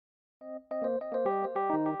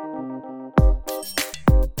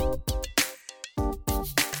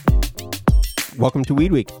Welcome to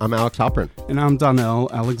Weed Week. I'm Alex Halpern. And I'm Donnell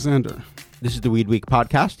Alexander. This is the Weed Week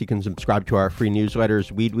podcast. You can subscribe to our free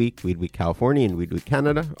newsletters, Weed Week California, and Weed Week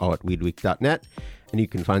Canada, all at weedweek.net. And you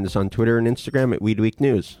can find us on Twitter and Instagram at Weed Week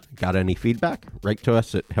News. Got any feedback? Write to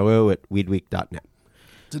us at hello@weedweek.net.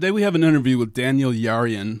 Today we have an interview with Daniel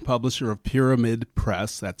Yarian, publisher of Pyramid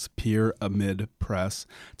Press, that's Pyramid Press,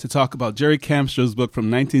 to talk about Jerry Kamstra's book from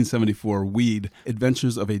 1974, Weed,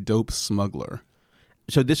 Adventures of a Dope Smuggler.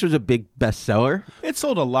 So this was a big bestseller? It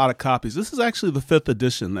sold a lot of copies. This is actually the 5th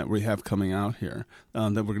edition that we have coming out here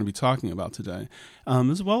that we're going to be talking about today.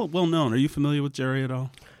 It's well known. Are you familiar with Jerry at all?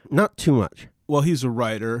 Not too much. Well, he's a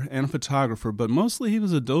writer and a photographer, but mostly he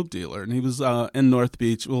was a dope dealer, and he was in North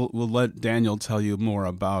Beach. We'll let Daniel tell you more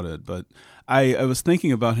about it, but I was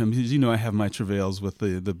thinking about him because, I have my travails with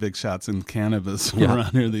the big shots in cannabis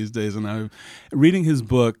around here these days, and reading his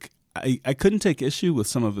book, I couldn't take issue with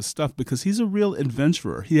some of his stuff because he's a real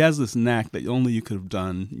adventurer. He has this knack that only you could have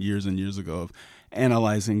done years and years ago of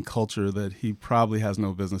analyzing culture that he probably has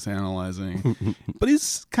no business analyzing. But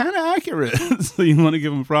he's kind of accurate, so you want to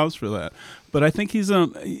give him props for that. But I think he's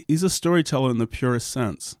a storyteller in the purest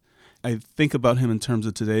sense. I think about him in terms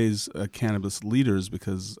of today's cannabis leaders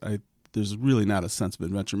because there's really not a sense of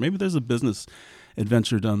adventure. Maybe there's a business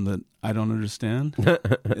adventure done that I don't understand.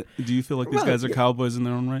 Do you feel like these guys are cowboys in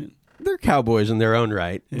their own right? They're cowboys in their own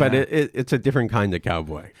right, but it's a different kind of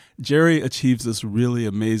cowboy. Jerry achieves this really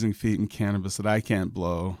amazing feat in cannabis that I can't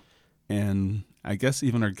blow, and I guess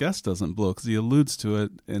even our guest doesn't blow because he alludes to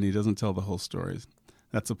it and he doesn't tell the whole story.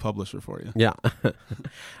 That's a publisher for you. Yeah.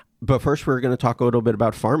 But first we're going to talk a little bit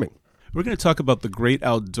about farming. We're going to talk about The Great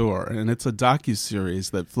Outdoor, and it's a docuseries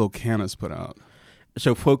that Flo Canna's put out.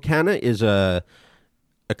 So Flo Canna is a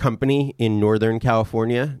company in Northern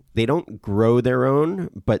California. They don't grow their own,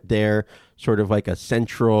 but they're sort of like a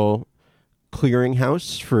central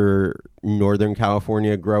clearinghouse for Northern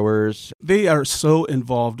California growers. They are so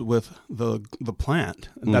involved with the plant.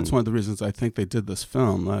 And that's one of the reasons I think they did this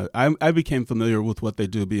film. I became familiar with what they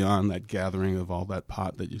do beyond that gathering of all that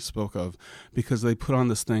pot that you spoke of, because they put on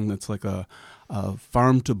this thing that's like a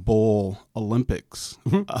farm to bowl Olympics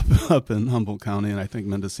up in Humboldt County, and I think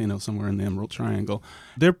Mendocino, somewhere in the Emerald Triangle.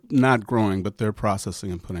 They're not growing, but they're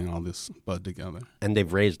processing and putting all this bud together. And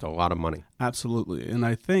they've raised a lot of money. Absolutely. And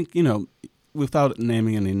I think, without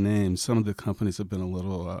naming any names, some of the companies have been a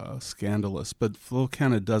little scandalous, but Flo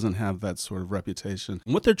Canna doesn't have that sort of reputation.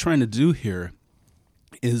 And what they're trying to do here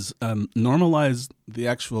is normalize the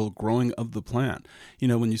actual growing of the plant.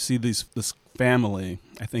 When you see this family,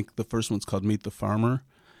 I think the first one's called Meet the Farmer.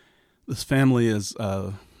 This family is,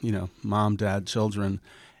 mom, dad, children,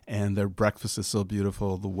 and their breakfast is so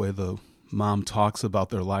beautiful. The way the mom talks about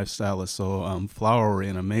their lifestyle is so flowery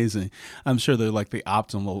and amazing. I'm sure they're like the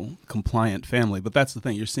optimal compliant family, but that's the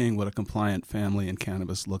thing. You're seeing what a compliant family in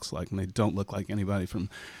cannabis looks like, and they don't look like anybody from,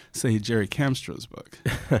 say, Jerry Kamstra's book.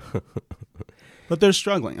 But they're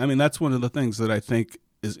struggling. I mean, that's one of the things that I think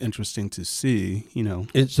is interesting to see,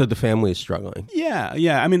 So the family is struggling. Yeah.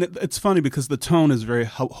 I mean, it's funny because the tone is very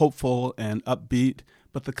hopeful and upbeat,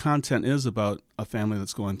 but the content is about a family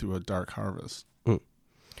that's going through a dark harvest.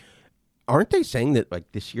 Aren't they saying that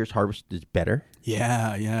this year's harvest is better?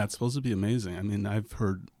 Yeah, it's supposed to be amazing. I mean, I've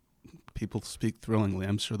heard people speak thrillingly.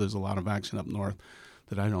 I'm sure there's a lot of action up north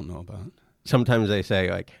that I don't know about. Sometimes they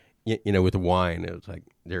say, with wine, it's like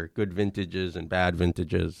there are good vintages and bad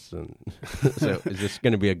vintages, and so is this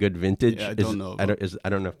going to be a good vintage? Yeah, I don't know. I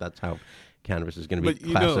don't know if that's how cannabis is going to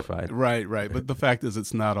be classified. Right. But the fact is,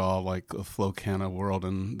 it's not all like a Flo Canna world,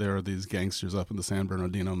 and there are these gangsters up in the San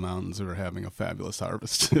Bernardino Mountains who are having a fabulous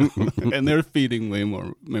harvest too, and they're feeding way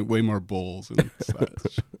more bulls and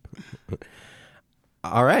such.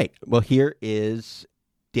 All right. Well, here is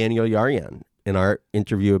Daniel Yarian in our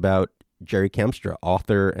interview about Jerry Kamstra,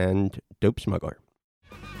 author and dope smuggler.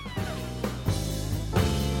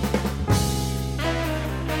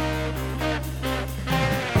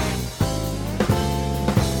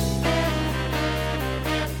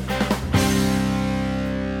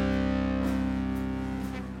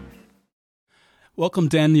 Welcome,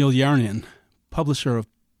 Daniel Yarian, publisher of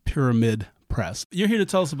Pyramid Press. You're here to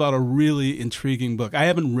tell us about a really intriguing book. I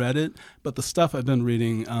haven't read it, but the stuff I've been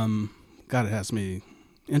reading, it has me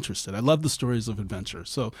interested. I love the stories of adventure.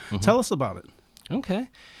 So tell us about it. Okay.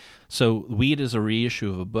 So Weed is a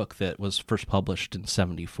reissue of a book that was first published in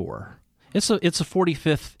 1974. It's a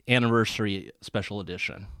 45th anniversary special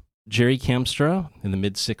edition. Jerry Kamstra, in the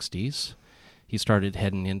mid-'60s, he started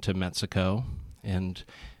heading into Mexico, and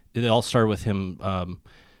it all started with him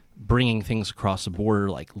bringing things across the border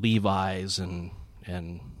like Levi's and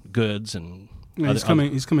goods and Yeah,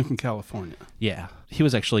 he's coming from California. yeah, he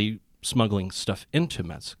was actually smuggling stuff into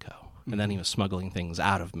Mexico, and then he was smuggling things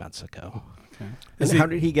out of Mexico. Okay. And how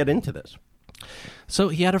did he get into this? So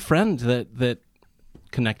he had a friend that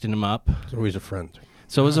connected him up. It's always a friend.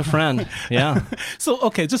 So it was a friend, yeah. So,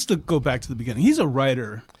 okay, just to go back to the beginning, he's a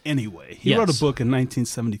writer anyway. He wrote a Yes. book in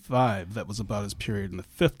 1975 that was about his period in the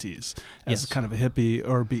 50s as Yes. kind of a hippie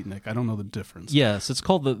or a beatnik. I don't know the difference. Yes, it's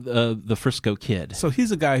called the Frisco Kid. So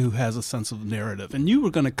he's a guy who has a sense of narrative. And you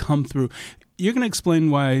were going to come through, you're going to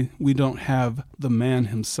explain why we don't have the man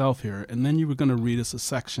himself here, and then you were going to read us a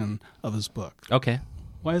section of his book. Okay.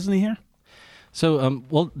 Why isn't he here? So,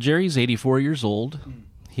 well, Jerry's 84 years old.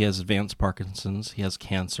 He has advanced Parkinson's. He has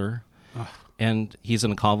cancer. And he's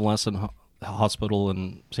in a convalescent hospital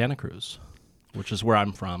in Santa Cruz, which is where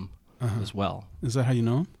I'm from as well. Is that how you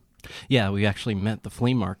know him? Yeah, we actually met at the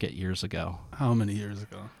flea market years ago, How many years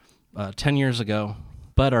ago? 10 years ago.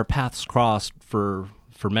 But our paths crossed for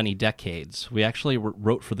many decades. We actually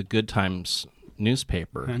wrote for the Good Times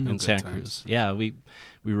newspaper I know in Good Santa Times. Cruz. Yeah, we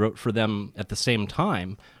wrote for them at the same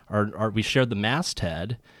time. We shared the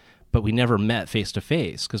masthead, but we never met face to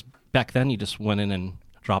face because back then you just went in and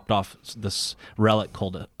dropped off this relic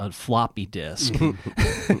called a floppy disk.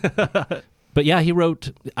 But yeah, he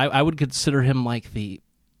wrote. I would consider him like the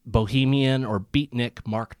bohemian or beatnik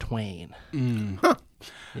Mark Twain.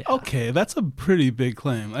 Yeah. Okay, that's a pretty big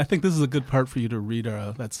claim. I think this is a good part for you to read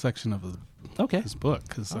that section of Okay. his book,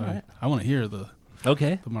 because All right. I want to hear the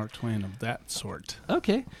Okay. Mark Twain of that sort.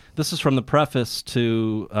 Okay. This is from the preface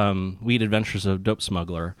to Weed Adventures of a Dope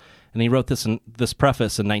Smuggler, and he wrote this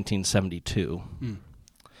preface in 1972.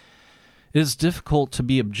 It is difficult to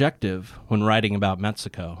be objective when writing about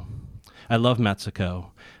Mexico. I love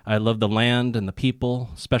Mexico. I love the land and the people,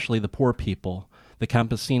 especially the poor people, the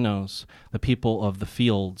campesinos, the people of the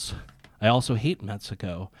fields. I also hate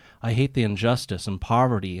Mexico. I hate the injustice and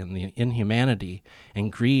poverty and the inhumanity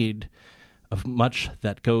and greed of much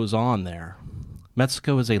that goes on there.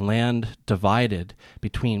 Mexico is a land divided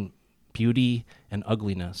between beauty and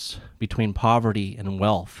ugliness, between poverty and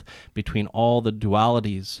wealth, between all the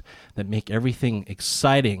dualities that make everything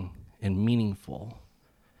exciting and meaningful.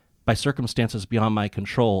 By circumstances beyond my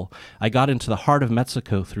control, I got into the heart of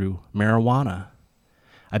Mexico through marijuana.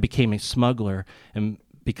 I became a smuggler, and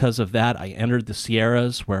because of that, I entered the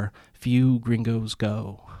Sierras where few gringos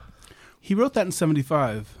go. He wrote that in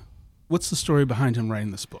 75. What's the story behind him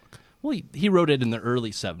writing this book? Well, he wrote it in the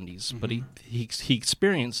early 70s, but he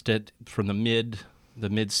experienced it from the mid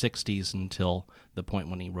 60s until the point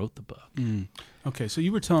when he wrote the book. Okay, so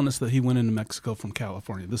you were telling us that he went into Mexico from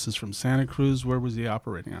California. This is from Santa Cruz. Where was he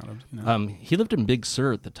operating out of? You know? He lived in Big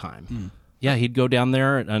Sur at the time. Yeah, he'd go down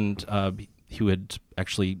there and he would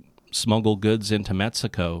actually smuggle goods into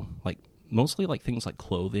Mexico, like mostly like things like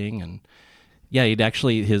clothing, and yeah, he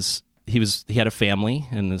had a family,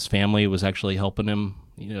 and his family was actually helping him,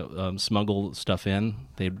 smuggle stuff in.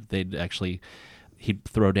 He'd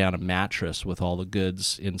throw down a mattress with all the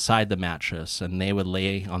goods inside the mattress, and they would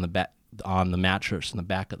lay on the mattress in the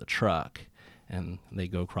back of the truck, and they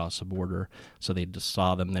go across the border. So they just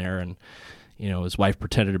saw them there, and his wife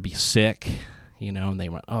pretended to be sick, and they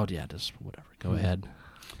went, "Oh yeah, just whatever, go ahead."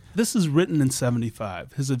 This is written in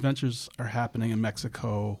 75. His adventures are happening in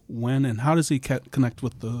Mexico. When and how does he connect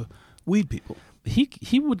with the weed people?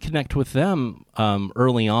 He would connect with them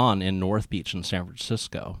early on in North Beach in San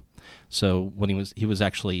Francisco. So when he was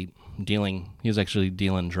actually dealing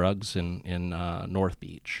drugs in North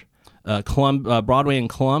Beach. Broadway in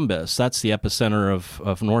Columbus, that's the epicenter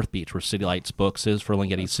of North Beach, where City Lights Books is,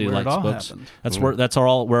 Ferlinghetti City where it Lights all Books. happened. That's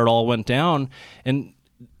where it all went down. And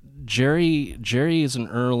Jerry is an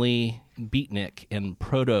early beatnik and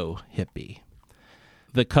proto hippie.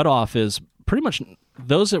 The cutoff is pretty much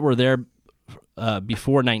those that were there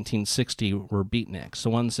before 1960 were beatniks. The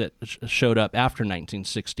ones that showed up after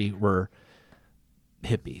 1960 were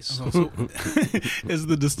hippies. So is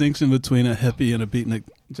the distinction between a hippie and a beatnik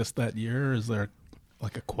just that year? Is there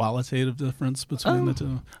like a qualitative difference between the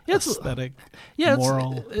two? Yeah, it's- aesthetic, Yeah,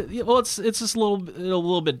 moral. It's just a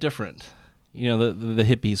little bit different. The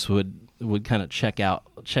hippies would kind of check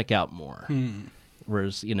out more,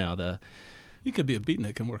 whereas You could be a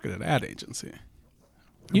beatnik and work at an ad agency.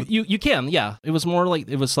 you can, yeah. It was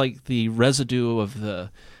like the residue of the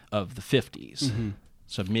 50s.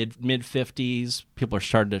 So mid 50s, people are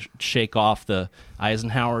starting to shake off the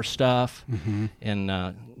Eisenhower stuff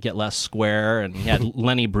and get less square. And you had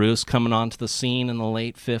Lenny Bruce coming onto the scene in the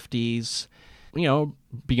late 50s.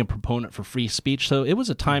 being a proponent for free speech. So it was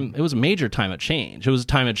a major time of change. It was a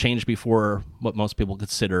time of change before what most people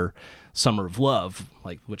consider Summer of Love,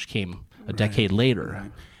 which came a decade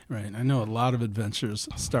later. Right. I know a lot of adventures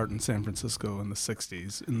start in San Francisco in the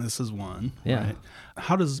 60s, and this is one. Yeah. Right?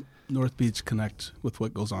 How does North Beach connect with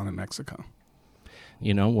what goes on in Mexico?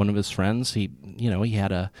 One of his friends, he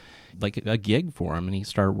had a gig for him, and he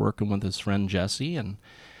started working with his friend Jesse, and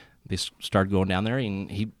they started going down there,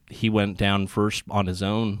 and he went down first on his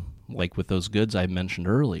own, with those goods I mentioned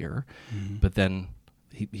earlier, but then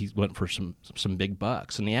he went for some big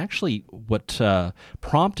bucks, and he actually, what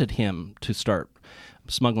prompted him to start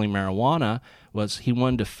smuggling marijuana was he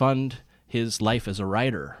wanted to fund his life as a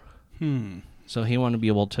writer. So he wanted to be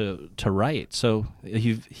able to write. So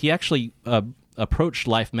he actually approached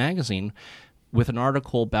Life magazine with an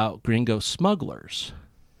article about gringo smugglers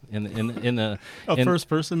in the first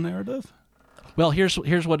person narrative. Well, here's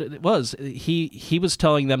what it was. He was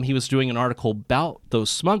telling them he was doing an article about those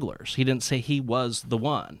smugglers. He didn't say he was the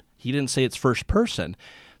one. He didn't say it's first person.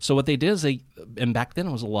 So what they did is and back then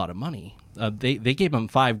it was a lot of money. They gave him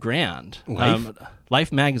 $5,000.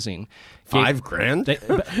 Life magazine.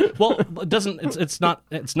 $5,000? Well, it doesn't.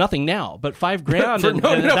 It's nothing now. But $5,000 from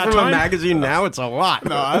that a time, magazine now, it's a lot.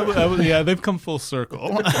 No, yeah, they've come full circle.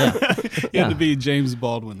 You had to be James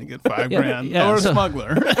Baldwin to get $5,000 or a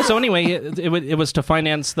smuggler. So anyway, it was to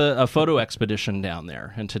finance a photo expedition down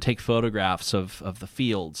there and to take photographs of the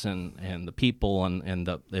fields and the people and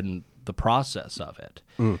the process of it.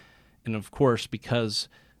 And of course, because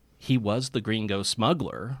he was the gringo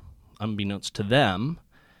smuggler, unbeknownst to them,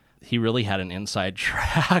 he really had an inside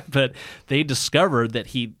track, but they discovered that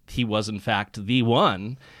he was in fact the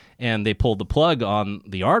one, and they pulled the plug on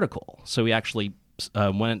the article. So he actually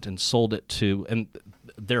went and sold it to, and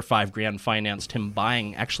their $5,000 financed him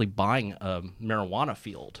buying a marijuana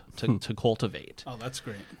field to cultivate. Oh, that's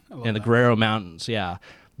great. In the Guerrero Mountains, yeah.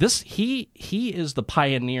 He is the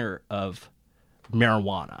pioneer of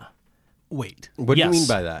marijuana. Wait. What do you mean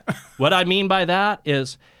by that? What I mean by that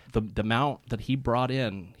is the amount that he brought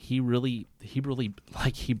in, he really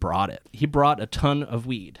brought it. He brought a ton of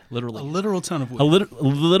weed, literally. A literal ton of weed.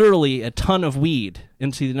 Literally a ton of weed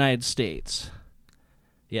into the United States.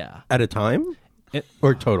 Yeah. At a time?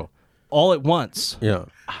 Or total? All at once. Yeah.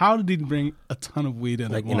 How did he bring a ton of weed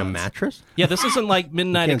in at in once? a mattress? Yeah, this isn't like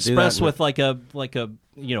Midnight can't do Express that, with like a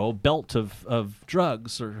belt of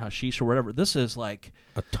drugs or hashish or whatever. This is like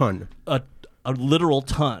A ton. a literal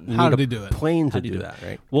ton. How did he do it? Plane to How'd he do do that,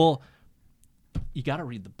 right? Well, you got to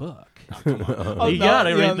read the book. You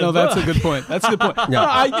gotta read the that's a book. good point. That's a good point. No,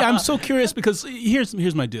 I'm so curious because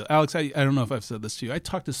here's my deal, Alex. I don't know if I've said this to you. I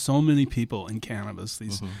talk to so many people in cannabis.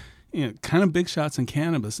 These. Kind of big shots in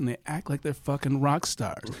cannabis, and they act like they're fucking rock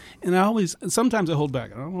stars. And sometimes I hold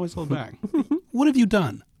back. I don't always hold back. What have you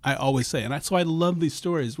done? I always say. And so I love these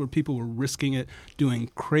stories where people were risking it, doing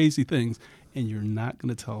crazy things, and you're not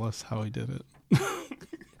going to tell us how he did it.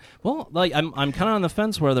 Well, I'm kind of on the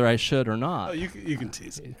fence whether I should or not. Oh, you can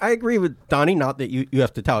tease it. I agree with Donnie, not that you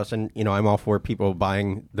have to tell us. And, I'm all for people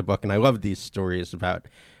buying the book, and I love these stories about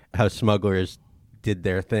how smugglers did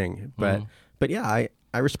their thing. But yeah,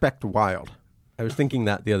 I respect Wild. I was thinking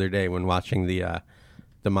that the other day when watching the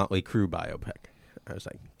Motley Crue biopic. I was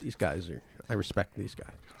like, these guys I respect these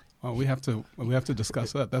guys. Well, we have to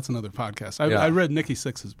discuss that. That's another podcast. Yeah. I read Nikki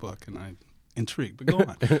Sixx's book, and I'm intrigued. But go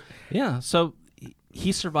on. Yeah, so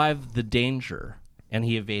he survived the danger, and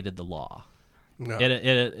he evaded the law. No.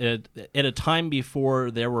 At a time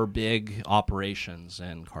before there were big operations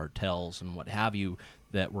and cartels and what have you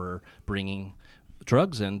that were bringing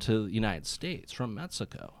drugs into the United States from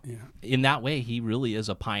Mexico. Yeah. In that way, he really is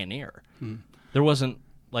a pioneer. There wasn't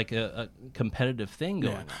like a competitive thing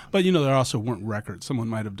going on. But there also weren't records. Someone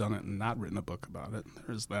might have done it and not written a book about it.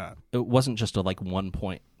 There's that. It wasn't just a 1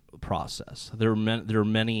 point process. There were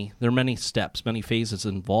many steps, many phases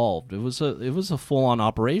involved. It was a full on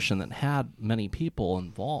operation that had many people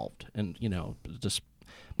involved, and just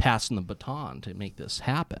passing the baton to make this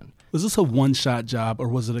happen. Was this a one-shot job, or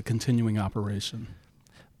was it a continuing operation?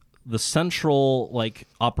 The central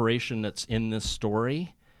operation that's in this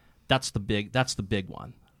story, that's the big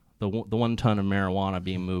one. The 1 ton of marijuana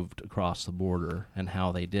being moved across the border and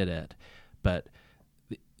how they did it. But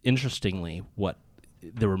interestingly,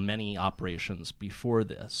 there were many operations before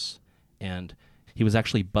this, and he was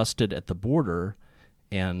actually busted at the border,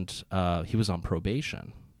 and he was on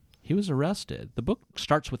probation. He was arrested. The book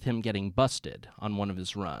starts with him getting busted on one of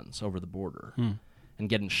his runs over the border and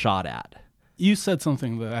getting shot at. You said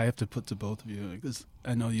something that I have to put to both of you, because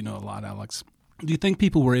I know you know a lot, Alex. Do you think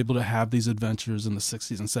people were able to have these adventures in the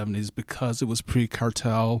 60s and 70s because it was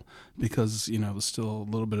pre-cartel, because, it was still a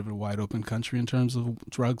little bit of a wide open country in terms of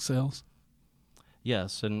drug sales?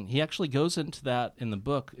 Yes, and he actually goes into that in the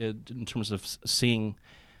book in terms of seeing.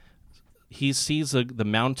 He sees the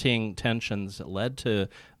mounting tensions that led to,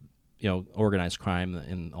 organized crime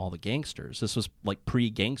and all the gangsters. This was like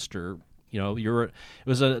pre-gangster. It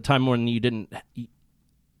was a time when you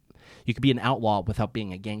could be an outlaw without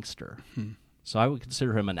being a gangster. So I would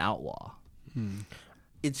consider him an outlaw.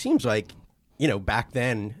 It seems like, back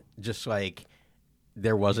then, just like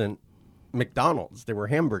there wasn't McDonald's, there were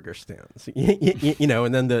hamburger stands,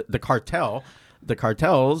 and then the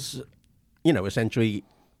cartels, essentially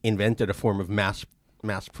invented a form of mass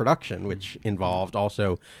production, which involved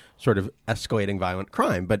also sort of escalating violent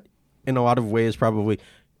crime. But in a lot of ways, probably,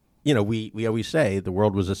 we always say the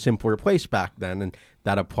world was a simpler place back then, and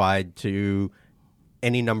that applied to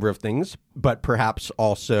any number of things, but perhaps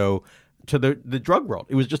also to the drug world.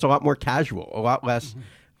 It was just a lot more casual, a lot less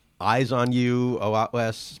eyes on you, a lot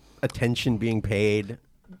less attention being paid.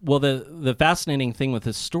 Well, the fascinating thing with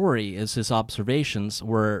his story is his observations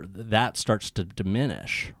where that starts to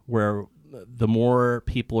diminish, where the more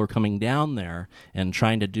people are coming down there and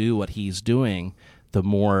trying to do what he's doing, the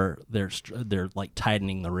more they're like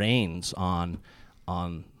tightening the reins on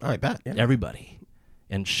I bet, yeah. everybody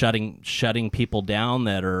and shutting people down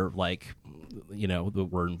that are like, that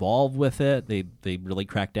were involved with it. They really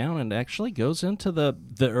crack down, and it actually goes into the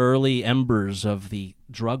early embers of the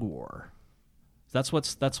drug war. That's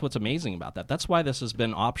what's amazing about that. That's why this has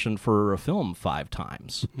been optioned for a film 5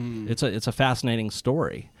 times. It's a fascinating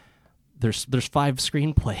story. There's 5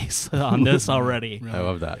 screenplays on this already. Really? I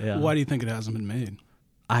love that. Yeah. Why do you think it hasn't been made?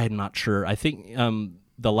 I'm not sure. I think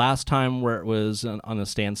the last time where it was on a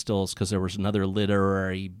standstill is because there was another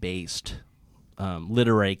literary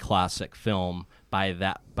classic film by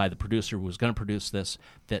the producer who was going to produce this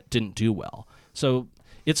that didn't do well. So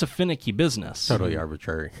it's a finicky business. Totally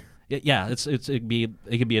arbitrary. It could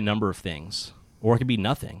be a number of things, or it could be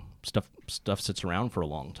nothing. Stuff sits around for a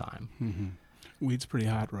long time. Mm-hmm. Weed's pretty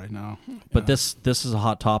hot right now. But this is a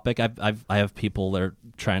hot topic. I have people that are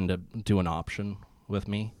trying to do an option with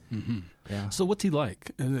me. Mm-hmm. Yeah. So what's he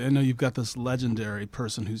like? I know you've got this legendary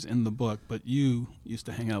person who's in the book, but you used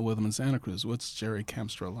to hang out with him in Santa Cruz. What's Jerry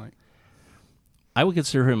Kamstra like? I would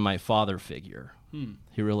consider him my father figure.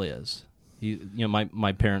 He really is.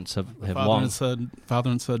 My parents have long father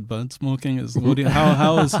and son bud smoking is.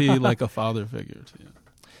 How is he like a father figure to you?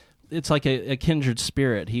 It's like a kindred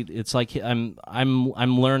spirit. It's like I'm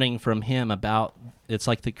learning from him about. It's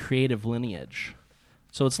like the creative lineage.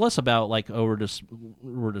 So it's less about like, we just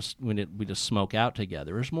smoke out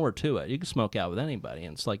together. There's more to it. You can smoke out with anybody,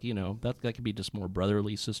 and it's like, that could be just more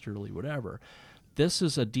brotherly, sisterly, whatever. This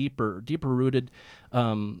is a deeper rooted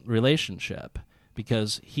relationship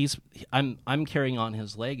because I'm carrying on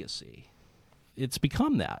his legacy. It's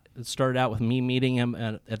become that. It started out with me meeting him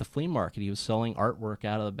at the flea market. He was selling artwork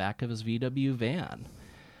out of the back of his VW van.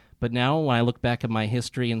 But now when I look back at my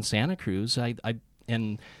history in Santa Cruz,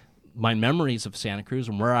 and my memories of Santa Cruz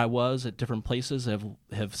and where I was at different places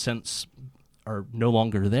have since are no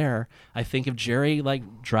longer there. I think of Jerry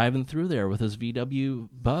like driving through there with his VW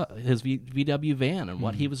van and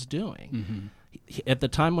what he was doing. At the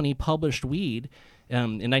time when he published Weed, in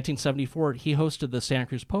 1974, he hosted the Santa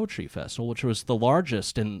Cruz Poetry Festival, which was the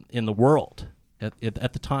largest in the world at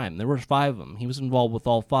the time. There were 5 of them. He was involved with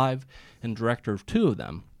all 5 and director of 2 of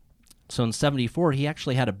them. So in 74, he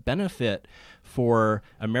actually had a benefit for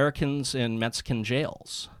Americans in Mexican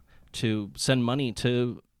jails to send money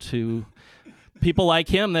to people like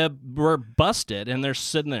him that were busted, and they're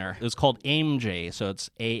sitting there. It was called AIM-J, so it's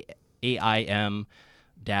AIM-J,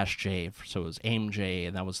 so it was AIM-J,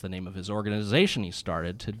 and that was the name of his organization he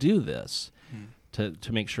started to do this, to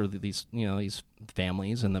make sure that these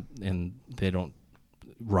families and they don't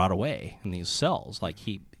rot away in these cells like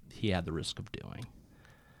he had the risk of doing.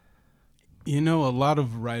 A lot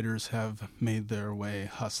of writers have made their way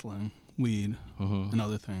hustling weed and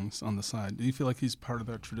other things on the side. Do you feel like he's part of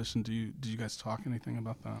that tradition? Did you guys talk anything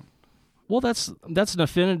about that? Well, that's an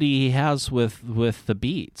affinity he has with the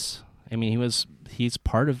beats. I mean, he's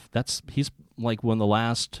part of he's like one of the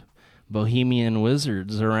last bohemian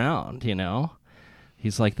wizards around.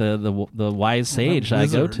 He's like the wise sage I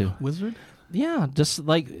go to. Wizard? Yeah, just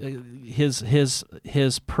like his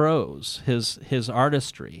prose, his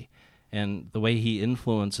artistry. And the way he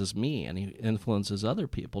influences me, and he influences other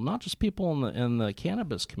people, not just people in the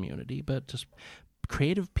cannabis community, but just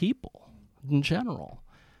creative people in general.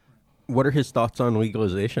 What are his thoughts on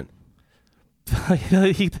legalization?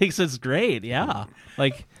 He thinks it's great. Yeah,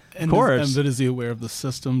 like Of course. But is he aware of the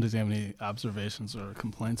system? Does he have any observations or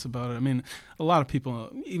complaints about it? I mean, a lot of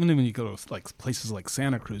people, even when you go to like places like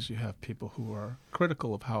Santa Cruz, you have people who are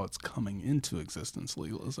critical of how it's coming into existence,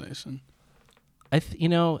 legalization.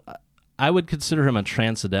 I would consider him a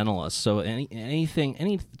transcendentalist. So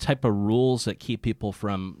any type of rules that keep people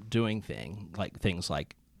from doing things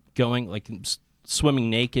like going, like swimming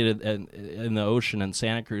naked in the ocean in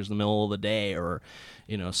Santa Cruz in the middle of the day, or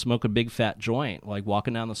smoke a big fat joint, like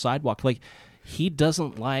walking down the sidewalk. Like, he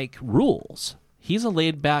doesn't like rules. He's a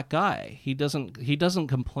laid back guy. He doesn't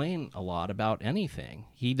complain a lot about anything.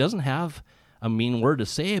 He doesn't have a mean word to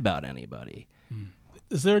say about anybody.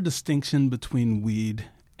 Is there a distinction between Weed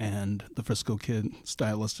and The Frisco Kid?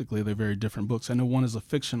 Stylistically, they're very different books. I know one is a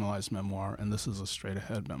fictionalized memoir, and this is a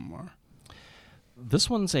straight-ahead memoir. This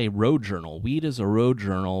one's a road journal. Weed is a road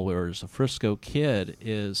journal, whereas The Frisco Kid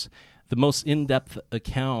is the most in-depth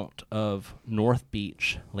account of North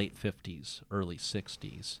Beach, late 50s, early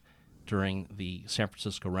 60s, during the San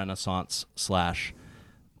Francisco Renaissance /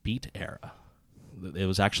 beat era. It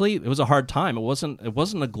was a hard time. It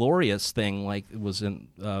wasn't a glorious thing like it was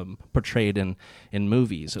portrayed in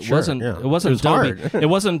movies. It wasn't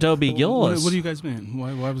Dobie Gillis. What do you guys mean?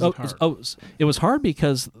 Why was it hard? It was hard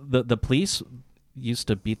because the police used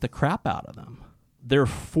to beat the crap out of them. There are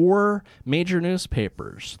 4 major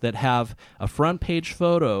newspapers that have a front page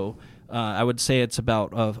photo. I would say it's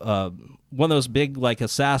about one of those big like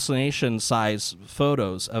assassination size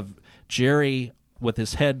photos of Jerry with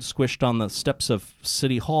his head squished on the steps of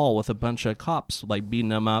City Hall with a bunch of cops like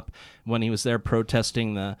beating him up when he was there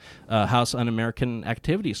protesting the House Un-American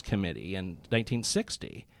Activities Committee in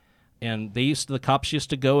 1960. And the cops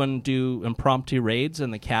used to go and do impromptu raids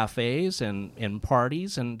in the cafes and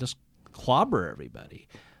parties and just clobber everybody,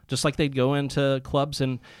 just like they'd go into clubs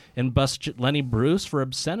and bust Lenny Bruce for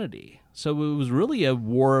obscenity. So it was really a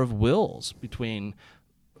war of wills between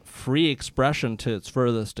free expression to its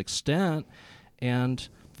furthest extent and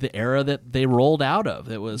the era that they rolled out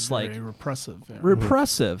of. It was very repressive. Yeah.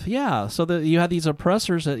 Repressive, yeah. So you had these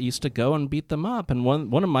oppressors that used to go and beat them up. And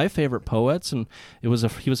one of my favorite poets, and he was a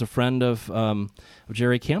friend of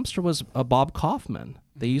Jerry Campster, was Bob Kaufman.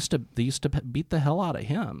 They used to beat the hell out of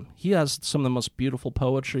him. He has some of the most beautiful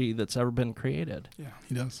poetry that's ever been created. Yeah,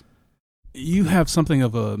 he does. You have something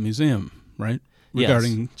of a museum, right?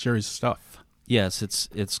 Regarding Jerry's stuff. Yes,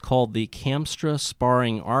 it's called the Campstra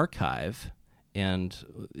Sparring Archive. And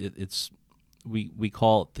we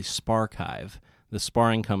call it the Sparchive. The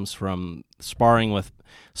sparring comes from sparring with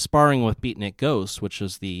Beatnik Ghost, which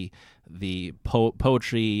is the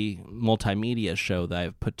poetry multimedia show that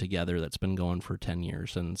I've put together that's been going for 10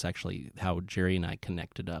 years, and it's actually how Jerry and I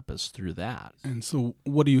connected up is through that. And so,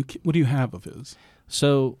 what do you have of his?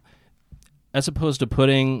 So, as opposed to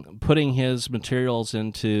putting his materials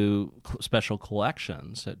into special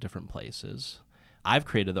collections at different places, I've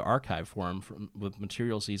created the archive for him with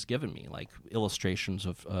materials he's given me, like illustrations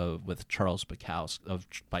by Charles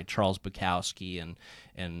Bukowski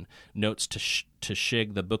and notes to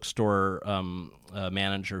Shig, the bookstore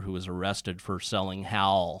manager who was arrested for selling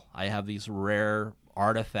Howl. I have these rare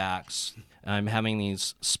artifacts. I'm having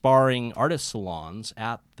these sparring artist salons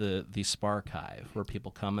at the Sparchive where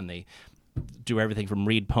people come and they do everything from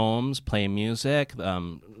read poems, play music,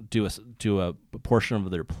 do a portion of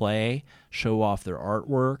their play, show off their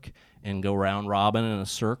artwork, and go round robin in a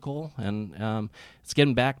circle. And it's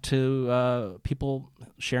getting back to people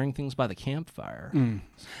sharing things by the campfire.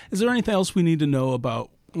 Is there anything else we need to know about,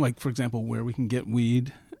 like, for example, where we can get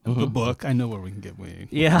Weed? The book. I know where we can get Weed.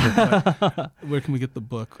 Yeah. Where can we get the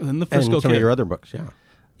book? And the And Frisco some Kid. of your other books, yeah.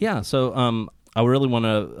 Yeah, so I really want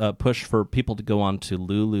to push for people to go on to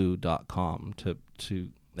lulu.com to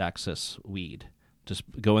access Weed. Just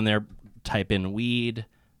go in there, type in Weed,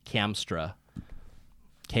 Campstra,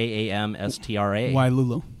 Kamstra. Why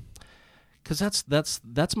Lulu? Because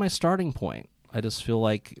that's my starting point. I just feel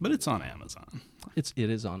like But it's on Amazon. it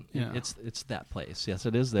is on. Yeah. It's that place. Yes,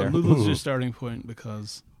 it is there. But Lulu's your starting point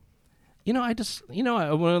because I want to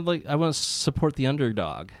support the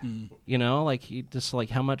underdog. How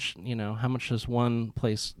much does one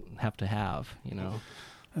place have to have?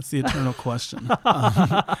 That's the eternal question. All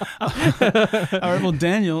right, well,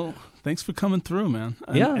 Daniel, thanks for coming through, man,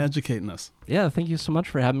 and educating us. Yeah, thank you so much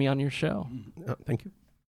for having me on your show. Oh, thank you.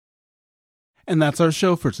 And that's our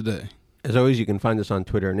show for today. As always, you can find us on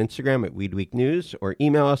Twitter and Instagram at Weedweek News, or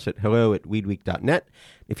email us at hello@weedweek.net.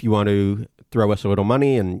 If you want to throw us a little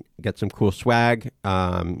money and get some cool swag,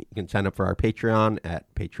 you can sign up for our Patreon at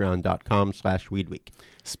patreon.com/Weedweek.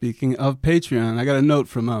 Speaking of Patreon, I got a note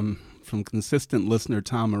from consistent listener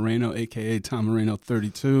Tom Moreno, a.k.a. Tom Moreno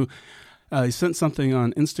 32. He sent something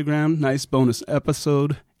on Instagram. Nice bonus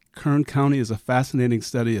episode. Kern County is a fascinating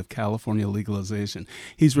study of California legalization.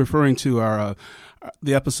 He's referring to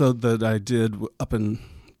the episode that I did up in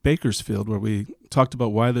Bakersfield, where we talked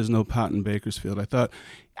about why there's no pot in Bakersfield. I thought,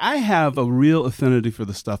 I have a real affinity for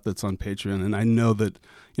the stuff that's on Patreon, and I know that,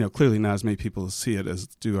 clearly not as many people see it as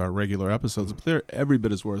do our regular episodes, but they're every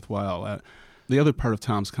bit as worthwhile. The other part of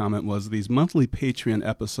Tom's comment was these monthly Patreon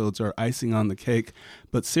episodes are icing on the cake,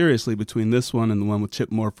 but seriously, between this one and the one with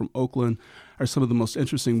Chip Moore from Oakland are some of the most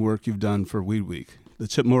interesting work you've done for Weed Week. The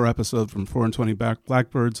Chip Moore episode from 4 and 20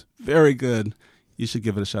 Blackbirds, very good. You should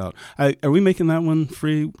give it a shout. Are we making that one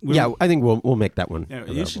free? Yeah, I think we'll make that one. Yeah,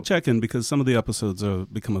 you should check in because some of the episodes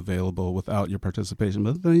have become available without your participation.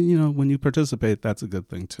 But when you participate, that's a good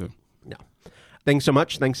thing too. Yeah. Thanks so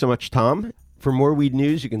much. Thanks so much, Tom. For more weed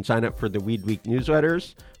news, you can sign up for the Weed Week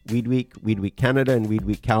newsletters, Weed Week Canada, and Weed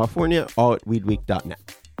Week California, all at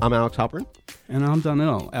weedweek.net. I'm Alex Halpern. And I'm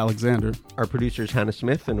Donnell Alexander. Our producers, Hannah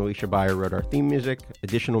Smith and Alicia Beyer, wrote our theme music.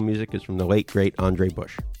 Additional music is from the late, great Andre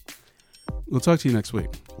Bush. We'll talk to you next week.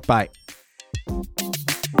 Bye.